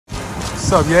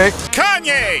What's up, Ye?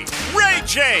 Kanye, Ray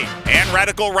J, and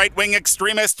radical right-wing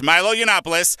extremist Milo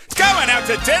Yiannopoulos going out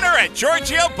to dinner at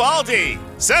Giorgio Baldi.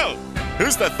 So,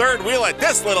 who's the third wheel at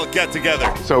this little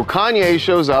get-together? So Kanye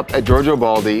shows up at Giorgio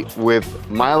Baldi with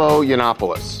Milo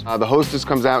Yiannopoulos. The hostess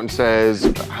comes out and says,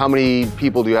 how many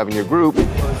people do you have in your group?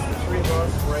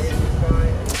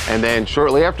 And then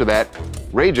shortly after that,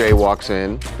 Ray J walks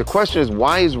in. The question is,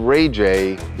 why is Ray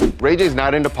J's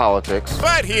not into politics.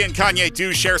 But he and Kanye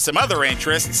do share some other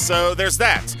interests, so there's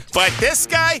that. But this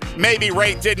guy, maybe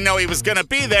Ray didn't know he was gonna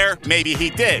be there, maybe he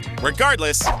did.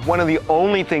 Regardless. One of the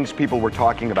only things people were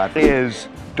talking about is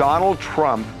Donald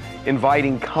Trump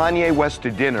inviting Kanye West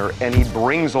to dinner, and he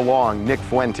brings along Nick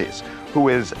Fuentes, who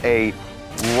is a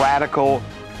radical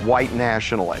white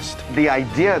nationalist. The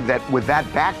idea that with that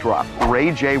backdrop,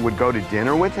 Ray J would go to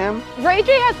dinner with him? Ray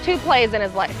J has two plays in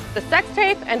his life, the sex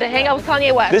tape and to hang out with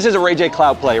Kanye West. This is a Ray J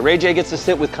clout play. Ray J gets to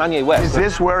sit with Kanye West. Is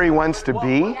this where he wants to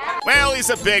be? Well, he's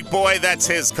a big boy, that's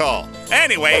his call.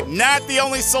 Anyway, not the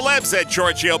only celebs at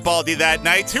Giorgio Baldi that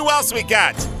night. Who else we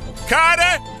got?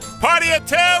 Carter? Party of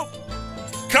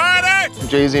two? Carter?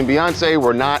 Jay-Z and Beyonce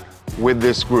were not with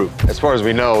this group. As far as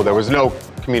we know, there was no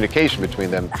communication between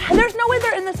them. There's no way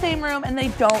they're in the same room and they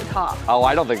don't talk. Oh,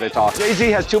 I don't think they talk. Jay-Z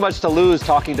has too much to lose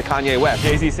talking to Kanye West.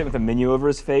 Jay-Z sitting with a menu over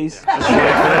his face.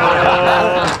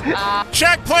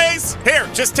 Check, please. Here,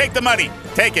 just take the money.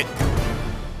 Take it.